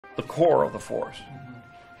the core of the Force.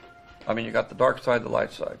 I mean, you got the dark side, the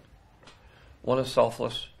light side. One is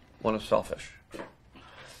selfless, one is selfish.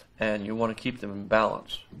 And you want to keep them in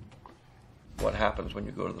balance. What happens when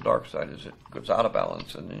you go to the dark side is it goes out of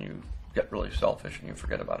balance, and then you get really selfish and you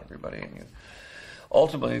forget about everybody, and you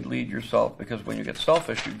ultimately lead yourself, because when you get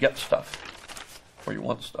selfish, you get stuff, or you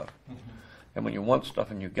want stuff. And when you want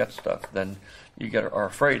stuff and you get stuff, then you are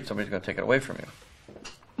afraid somebody's going to take it away from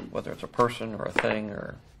you, whether it's a person or a thing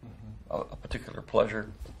or a particular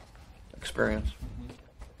pleasure, experience.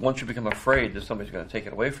 Once you become afraid that somebody's going to take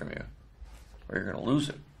it away from you, or you're going to lose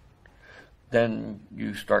it, then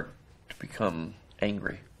you start to become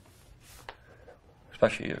angry,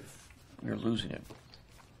 especially if you're losing it.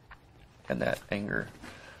 And that anger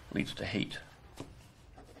leads to hate.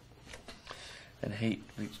 And hate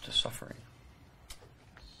leads to suffering.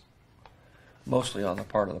 Mostly on the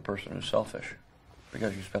part of the person who's selfish,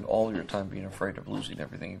 because you spend all your time being afraid of losing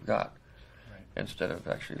everything you've got, instead of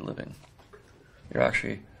actually living. You're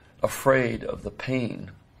actually afraid of the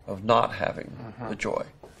pain of not having the joy.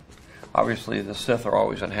 Obviously, the Sith are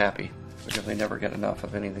always unhappy because they never get enough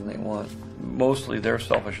of anything they want. Mostly their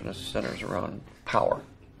selfishness centers around power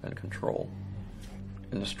and control.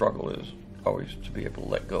 And the struggle is always to be able to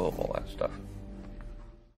let go of all that stuff.